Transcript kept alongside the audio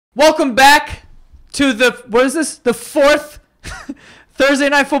Welcome back to the fourth Thursday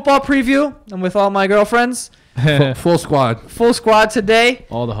Night Football preview. I'm with all my girlfriends. Full squad. Full squad today.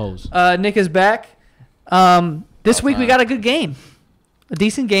 All the hoes. Nick is back. This week we got a good game. A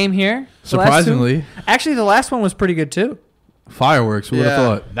decent game here. Surprisingly. Actually, the last one was pretty good too. Fireworks. Who would have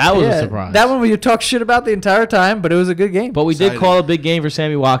thought? That was a surprise. That one we talked shit about the entire time, but it was a good game. But we did call a big game for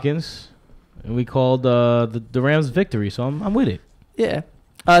Sammy Watkins. And we called the Rams victory, so I'm with it. Yeah.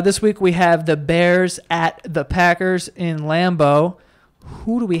 This week we have the Bears at the Packers in Lambeau.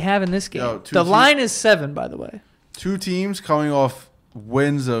 Who do we have in this game? The line is 7, by the way. Two teams coming off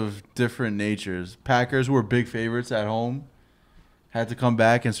wins of different natures. Packers were big favorites at home, had to come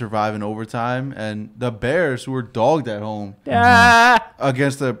back and survive in overtime. And the Bears, who were dogged at home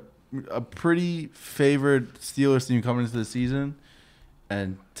against a pretty favored Steelers team coming into the season,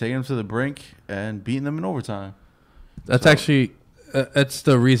 and taking them to the brink and beating them in overtime. That's actually... That's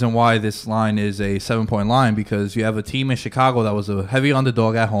the reason why this line is a 7-point line, because you have a team in Chicago that was a heavy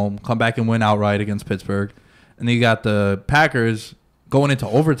underdog at home, come back and win outright against Pittsburgh. And then you got the Packers going into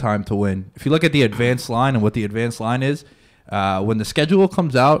overtime to win. If you look at the advanced line and what the advanced line is, when the schedule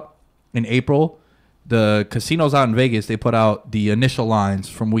comes out in April, the casinos out in Vegas, they put out the initial lines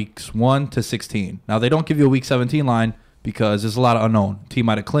from weeks 1 to 16. Now, they don't give you a week 17 line because there's a lot of unknown. Team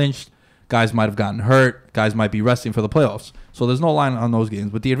might have clinched. Guys might have gotten hurt. Guys might be resting for the playoffs. So there's no line on those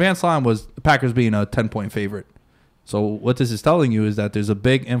games. But the advanced line was the Packers being a 10-point favorite. So what this is telling you is that there's a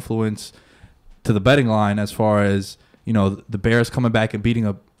big influence to the betting line as far as, you know, the Bears coming back and beating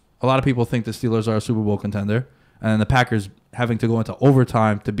a lot of people think the Steelers are a Super Bowl contender. And the Packers having to go into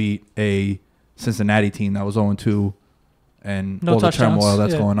overtime to beat a Cincinnati team that was 0-2 and all the turmoil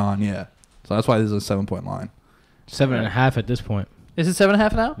that's going on. Yeah. So that's why this is a 7-point line. 7.5 at this point. Is it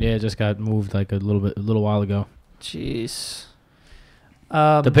 7.5 now? Yeah, it just got moved like a little while ago. Jeez.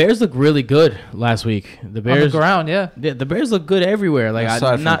 The Bears look really good last week. The Bears on the ground, yeah. The Bears look good everywhere. Like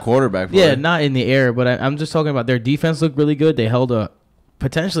aside from quarterback play. Yeah, not in the air, but I'm just talking about their defense looked really good. They held a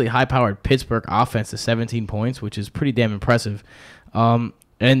potentially high-powered Pittsburgh offense to 17 points, which is pretty damn impressive.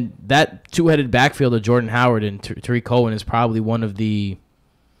 And that two-headed backfield of Jordan Howard and Tariq Cohen is probably one of the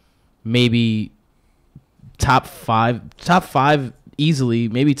maybe top five easily,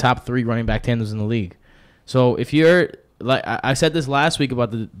 maybe top 3 running back tandems in the league. So if you're, like I said this last week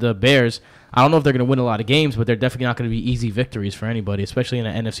about the Bears, I don't know if they're going to win a lot of games, but they're definitely not going to be easy victories for anybody, especially in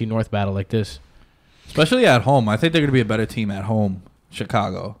an NFC North battle like this. Especially at home. I think they're going to be a better team at home,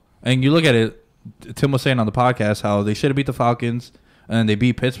 Chicago. And you look at it, Tim was saying on the podcast how they should have beat the Falcons and they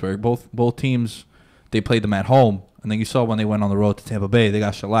beat Pittsburgh. Both teams, they played them at home. And then you saw when they went on the road to Tampa Bay, they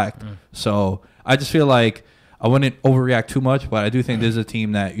got shellacked. So I just feel like I wouldn't overreact too much, but I do think there's a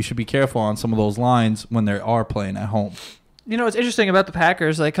team that you should be careful on some of those lines when they are playing at home. You know, what's interesting about the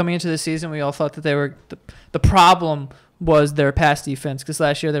Packers, like coming into the season, we all thought that they were the problem was their pass defense, because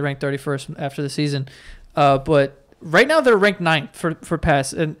last year they ranked 31st after the season. But right now they're ranked 9th for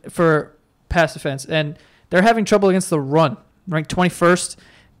pass defense, and they're having trouble against the run, ranked 21st.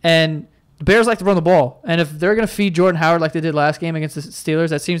 And the Bears like to run the ball, and if they're going to feed Jordan Howard like they did last game against the Steelers,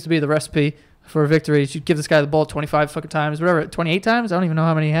 that seems to be the recipe for a victory. You should give this guy the ball 25 fucking times, whatever, 28 times. I don't even know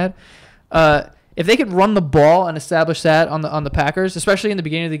how many he had. If they could run the ball and establish that on the Packers, especially in the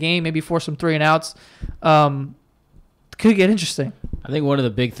beginning of the game, maybe force some 3 and outs, could get interesting. I think one of the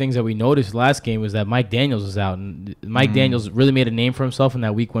big things that we noticed last game was that Mike Daniels was out, and Mike Daniels really made a name for himself in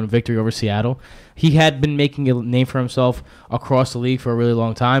that Week 1 victory over Seattle. He had been making a name for himself across the league for a really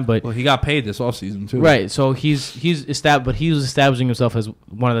long time, but he got paid this offseason too. Right, so he was establishing himself as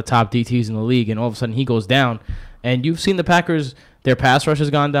one of the top DTs in the league, and all of a sudden he goes down. And you've seen the Packers, their pass rush has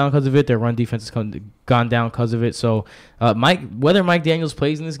gone down because of it. Their run defense has gone down because of it. So whether Mike Daniels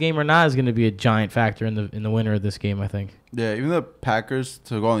plays in this game or not is going to be a giant factor in the winner of this game, I think. Yeah, even the Packers,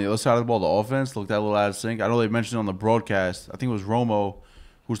 to go on the other side of the ball, the offense looked a little out of sync. I know they mentioned on the broadcast, I think it was Romo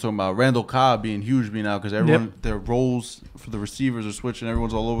who was talking about Randall Cobb being huge now because everyone, their roles for the receivers are switching.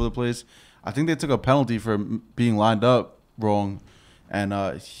 Everyone's all over the place. I think they took a penalty for being lined up wrong,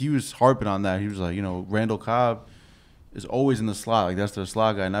 and he was harping on that. He was like, Randall Cobb is always in the slot. Like, that's their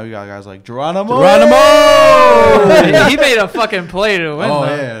slot guy. Now you got guys like Geronimo! Yeah, he made a fucking play to win. Oh,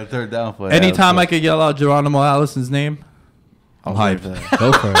 yeah, third down play. Anytime I could yell out Geronimo Allison's name, I'm hyped.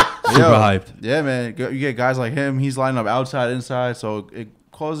 Go for it. Super hyped. Yeah, man. You get guys like him. He's lining up outside, inside, so it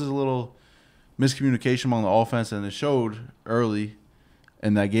causes a little miscommunication among the offense, and it showed early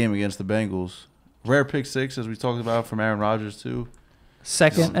in that game against the Bengals. Rare pick 6, as we talked about, from Aaron Rodgers, too.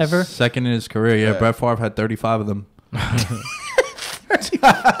 Second ever? Second in his career, yeah. Brett Favre had 35 of them.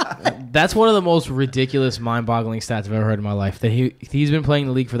 That's one of the most ridiculous, mind-boggling stats I've ever heard in my life. That he's been playing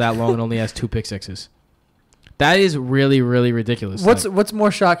the league for that long and only has 2 pick sixes. That is really, really ridiculous. What's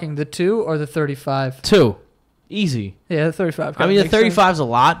more shocking, the 2 or the 35? 2. Easy. Yeah, the 35. I mean, the 35 is a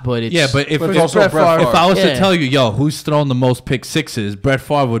lot, but it's... Yeah, but if it's also Brett Favre. If I was to tell you, yo, who's thrown the most pick sixes, Brett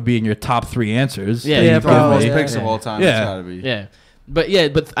Favre would be in your top 3 answers. Yeah, Yeah, probably. most picks of all time. Yeah. It's gotta be. Yeah.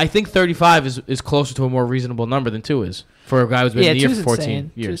 But I think 35 is closer to a more reasonable number than 2 is for a guy who's been in the year for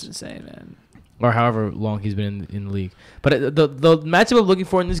 14 years. 2's insane, man. Or however long he's been in the league. But the matchup I'm looking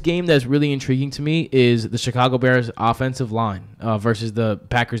for in this game that's really intriguing to me is the Chicago Bears offensive line versus the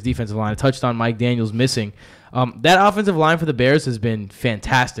Packers defensive line. I touched on Mike Daniels missing. That offensive line for the Bears has been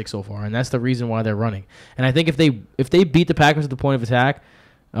fantastic so far, and that's the reason why they're running. And I think if they beat the Packers at the point of attack,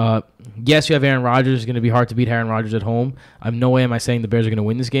 yes, you have Aaron Rodgers. It's going to be hard to beat Aaron Rodgers at home. No way am I saying the Bears are going to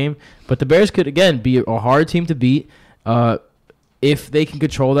win this game. But the Bears could, again, be a hard team to beat if they can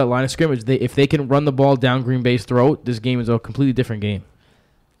control that line of scrimmage. If they can run the ball down Green Bay's throat, this game is a completely different game.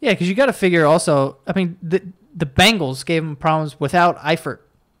 Yeah, because you got to figure also, I mean, the Bengals gave them problems without Eifert.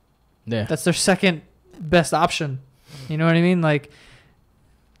 Yeah. That's their second best option. You know what I mean? Like,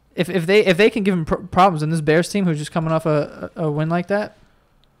 if they can give them problems, and this Bears team who's just coming off a win like that.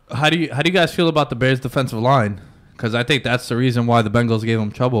 How do you guys feel about the Bears defensive line? Because I think that's the reason why the Bengals gave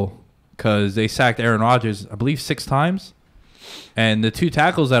them trouble. Because they sacked Aaron Rodgers, I believe, 6 times. And the 2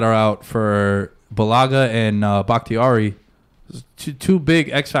 tackles that are out for Balaga and Bakhtiari, two big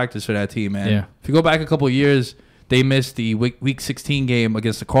X factors for that team, man. Yeah. If you go back a couple of years, they missed the week 16 game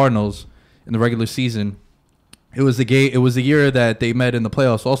against the Cardinals in the regular season. It was the year that they met in the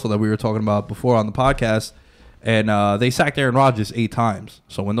playoffs also that we were talking about before on the podcast. And they sacked Aaron Rodgers 8 times.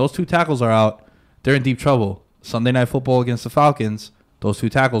 So when those 2 tackles are out, they're in deep trouble. Sunday Night Football against the Falcons, those 2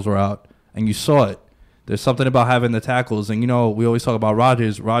 tackles were out. And you saw it. There's something about having the tackles. And, we always talk about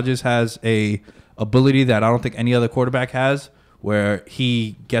Rodgers. Rodgers has a ability that I don't think any other quarterback has, where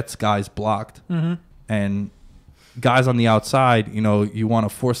he gets guys blocked. Mm-hmm. And guys on the outside, you want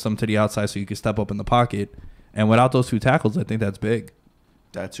to force them to the outside so you can step up in the pocket. And without those 2 tackles, I think that's big.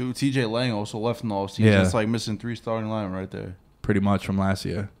 That too. TJ Lang also left in the offseason. Yeah. It's like missing 3 starting line right there. Pretty much from last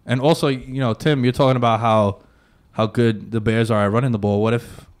year. And also, Tim, you're talking about how good the Bears are at running the ball. What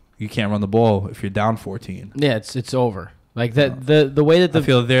if you can't run the ball if you're down 14? Yeah, it's over. Like that the way that I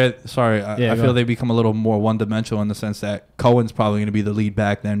feel I feel they become a little more one-dimensional in the sense that Cohen's probably going to be the lead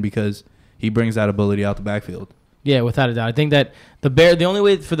back then because he brings that ability out the backfield. Yeah, without a doubt. I think that the only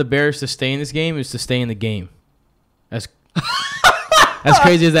way for the Bears to stay in this game is to stay in the game. As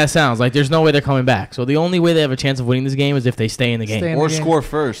crazy as that sounds, like there's no way they're coming back. So the only way they have a chance of winning this game is if they stay in the game. Or score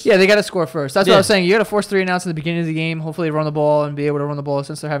first. Yeah, they got to score first. That's what I was saying. You got to force 3 and outs in the beginning of the game. Hopefully run the ball and be able to run the ball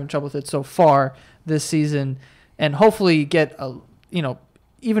since they're having trouble with it so far this season. And hopefully get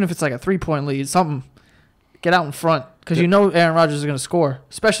even if it's like a 3-point lead, something, get out in front. Because Aaron Rodgers is going to score,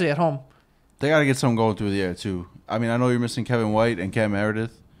 especially at home. They got to get something going through the air, too. I mean, I know you're missing Kevin White and Cam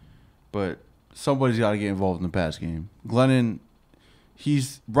Meredith, but somebody's got to get involved in the pass game. Glennon,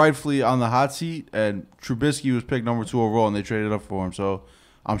 he's rightfully on the hot seat, and Trubisky was picked number 2 overall, and they traded up for him. So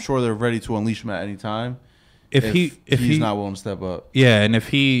I'm sure they're ready to unleash him at any time. If he's not willing to step up. Yeah, and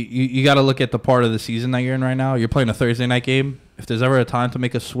if you got to look at the part of the season that you're in right now. You're playing a Thursday night game. If there's ever a time to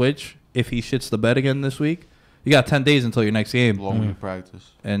make a switch, if he shits the bed again this week, you got 10 days until your next game. Long week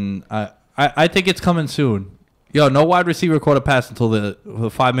practice. And I think it's coming soon. Yo, no wide receiver caught a pass until the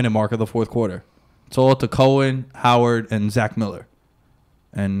 5-minute mark of the 4th quarter. It's all to Cohen, Howard, and Zach Miller.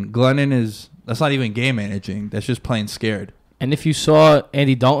 And Glennon that's not even game managing. That's just playing scared. And if you saw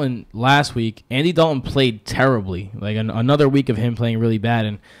Andy Dalton last week, Andy Dalton played terribly. Like another week of him playing really bad.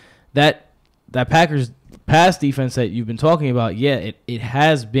 And that Packers pass defense that you've been talking about, yeah, it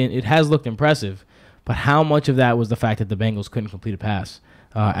has looked impressive. But how much of that was the fact that the Bengals couldn't complete a pass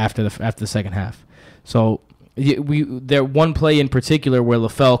after the second half? So there one play in particular where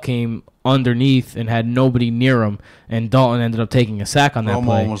LaFell came underneath and had nobody near him, and Dalton ended up taking a sack on that Romo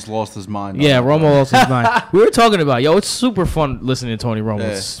play. almost lost his mind. Yeah, Romo lost his mind. We were talking about, it's super fun listening to Tony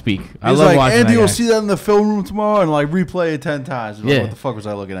Romo speak. I love love watching Andy that will guy. see that in the film room tomorrow and replay it 10 times. Yeah. What the fuck was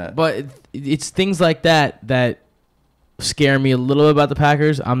I looking at? But it's things like that scare me a little bit about the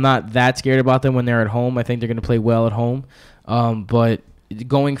Packers. I'm not that scared about them when they're at home. I think they're going to play well at home. But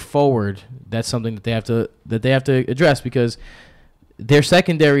going forward, that's something that they have to address because their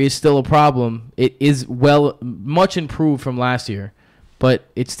secondary is still a problem. It is much improved from last year, but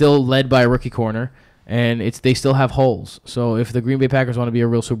it's still led by a rookie corner, and they still have holes. So if the Green Bay Packers want to be a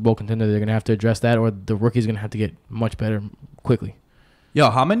real Super Bowl contender, they're going to have to address that, or the rookie's going to have to get much better quickly. Yo,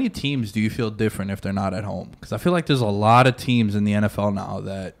 how many teams do you feel different if they're not at home? Because I feel like there's a lot of teams in the NFL now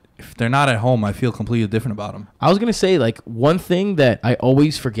that if they're not at home, I feel completely different about them. I was gonna say like one thing that I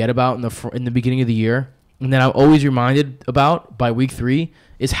always forget about in the beginning of the year, and then I'm always reminded about by week 3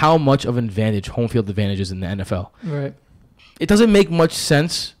 is how much of an advantage home field advantage is in the NFL. Right. It doesn't make much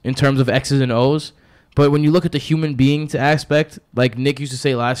sense in terms of X's and O's, but when you look at the human being to aspect, like Nick used to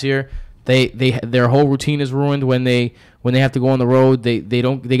say last year, their whole routine is ruined when they have to go on the road. They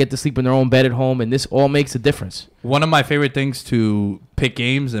get to sleep in their own bed at home, and this all makes a difference. One of my favorite things to pick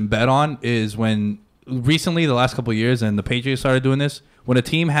games and bet on is when recently the last couple of years, and the Patriots started doing this, when a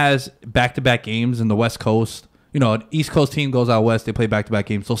team has back-to-back games in the West Coast, an East Coast team goes out west, they play back-to-back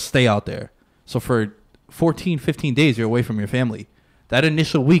games, they'll stay out there. So for 14, 15 days, you're away from your family. That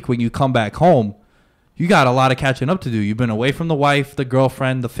initial week when you come back home, you got a lot of catching up to do. You've been away from the wife, the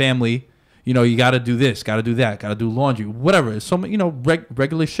girlfriend, the family. You got to do this, got to do that, got to do laundry, whatever. It's some,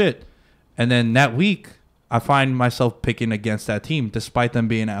 regular shit. And then that week, I find myself picking against that team despite them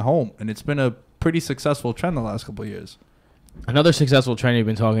being at home. And it's been a pretty successful trend the last couple of years. Another successful trend you've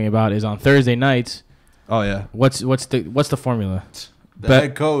been talking about is on Thursday nights. Oh, yeah. What's the formula?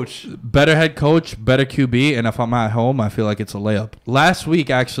 Head coach. Better head coach, better QB. And if I'm at home, I feel like it's a layup. Last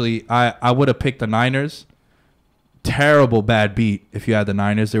week, actually, I would have picked the Niners. Terrible bad beat if you had the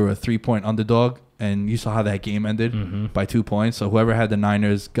Niners. They were a 3-point underdog, and you saw how that game ended by 2 points. So whoever had the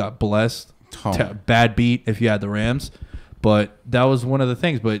Niners got blessed. Bad beat if you had the Rams. But that was one of the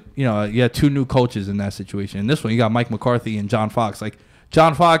things. But, you had 2 new coaches in that situation. In this one, you got Mike McCarthy and John Fox. Like,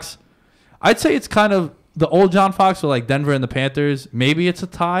 John Fox, I'd say it's kind of the old John Fox with, like, Denver and the Panthers. Maybe it's a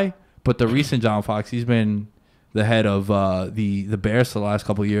tie. But the recent John Fox, he's been the head of the Bears for the last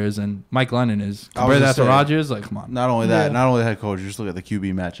couple of years, and Mike Lennon is compare that to Rodgers. Like, come on. Not only that, not only the head coach. You just look at the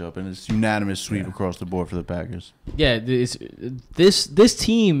QB matchup, and it's unanimous sweep across the board for the Packers. Yeah, this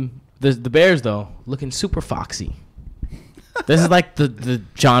team, the Bears though, looking super foxy. This is like the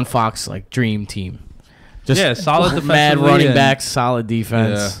John Fox like dream team. Just solid mad running backs, solid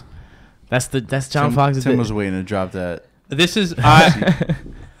defense. Yeah. That's John Fox's. Tim was waiting to drop that. This is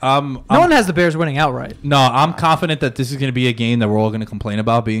no one has the Bears winning outright. No, I'm confident that this is going to be a game that we're all going to complain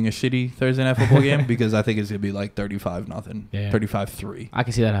about being a shitty Thursday night football game because I think it's going to be like 35-0, 35-3. I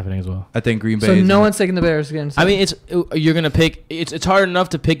can see that happening as well. I think Green Bay. So no one's taking the Bears against. I mean, you're going to pick. It's hard enough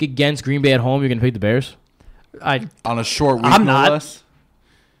to pick against Green Bay at home. You're going to pick the Bears. On a short week, I'm no not. less.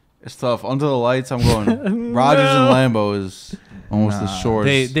 It's tough. Under the lights, I'm going. Rodgers and Lambeau is almost the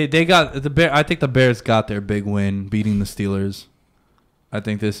shortest. They got the Bear. I think the Bears got their big win beating the Steelers. I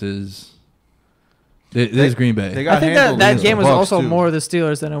think this is Green Bay. I think that game was also more the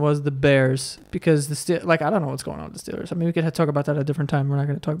Steelers than it was the Bears because I don't know what's going on with the Steelers. I mean, we could talk about that at a different time. We're not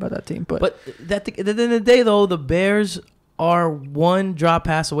going to talk about that team, but at the end of the day, though, the Bears are one drop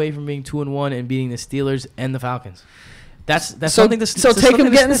pass away from being 2-1 and beating the Steelers and the Falcons. That's something to so take them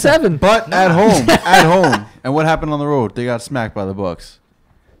getting 7, but at home. And what happened on the road? They got smacked by the Bucs.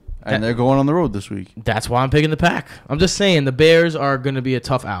 And they're going on the road this week. That's why I'm picking the Pack. I'm just saying the Bears are going to be a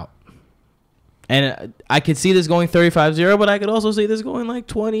tough out. And I could see this going 35-0, but I could also see this going like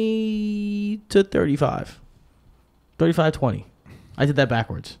 20-35. 35-20. I did that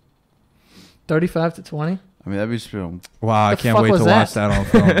backwards. 35-20? I mean, that'd be true. Wow, I can't wait to watch that on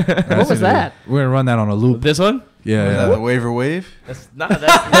film. What was that? We're going to run that on a loop. This one? Yeah. The waiver wave? That's the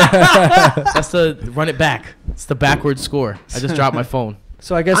run it back. It's the backwards score. I just dropped my phone.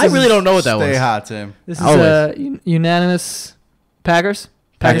 So I guess I really don't know what that was. Stay hot, Tim. This is unanimous Packers?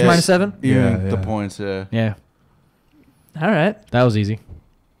 Packers minus 7? Even the points, yeah. Yeah. All right. That was easy.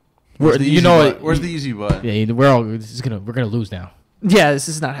 Where's the easy button? Yeah, we're gonna lose now. Yeah, this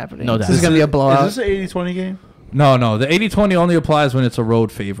is not happening. No, this is going to be a blowout. Is this an 80-20 game? No. The 80-20 only applies when it's a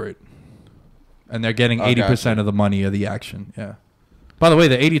road favorite. And they're getting 80% of the money of the action. Yeah. By the way,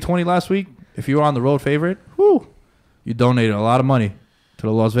 the 80-20 last week, if you were on the road favorite, you donated a lot of money to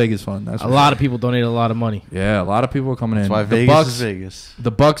the Las Vegas fund. A lot of people donated a lot of money. Yeah, a lot of people were coming in. That's why Vegas is Vegas.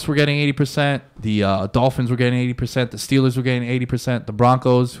 The Bucks were getting 80%. The Dolphins were getting 80%. The Steelers were getting 80%. The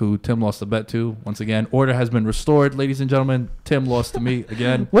Broncos, who Tim lost the bet to, once again. Order has been restored, ladies and gentlemen. Tim lost to me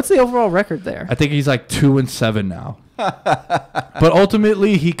again. What's the overall record there? I think he's like 2-7 now. But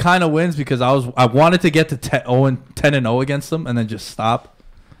ultimately, he kind of wins because I wanted to get to 10-0 against them and then just stop.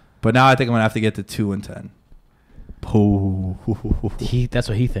 But now I think I'm gonna have to get to 2-10. That's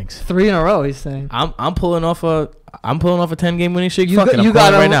what he thinks. 3 in a row, he's saying. I'm pulling off a 10-game winning streak. You got him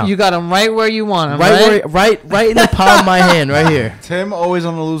right now. You got him right where you want him. Right in the palm of my hand, right here. Tim, always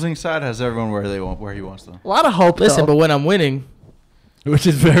on the losing side, has everyone where he wants them. A lot of hope. Listen, but when I'm winning, which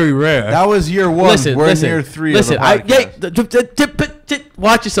is very rare. That was year one. Listen, We're listen, in year three listen, of the podcast.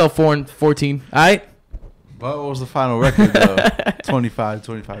 watch yourself 4-14. All right. What was the final record though?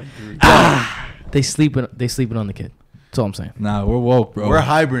 25-3. They sleeping on the kid. That's all I'm saying. Nah, we're woke, bro. We're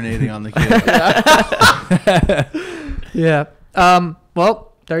hibernating on the kid. Yeah.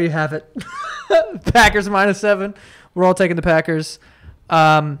 Well, there you have it. Packers -7. We're all taking the Packers.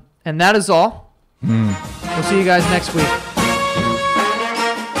 And that is all. We'll see you guys next week.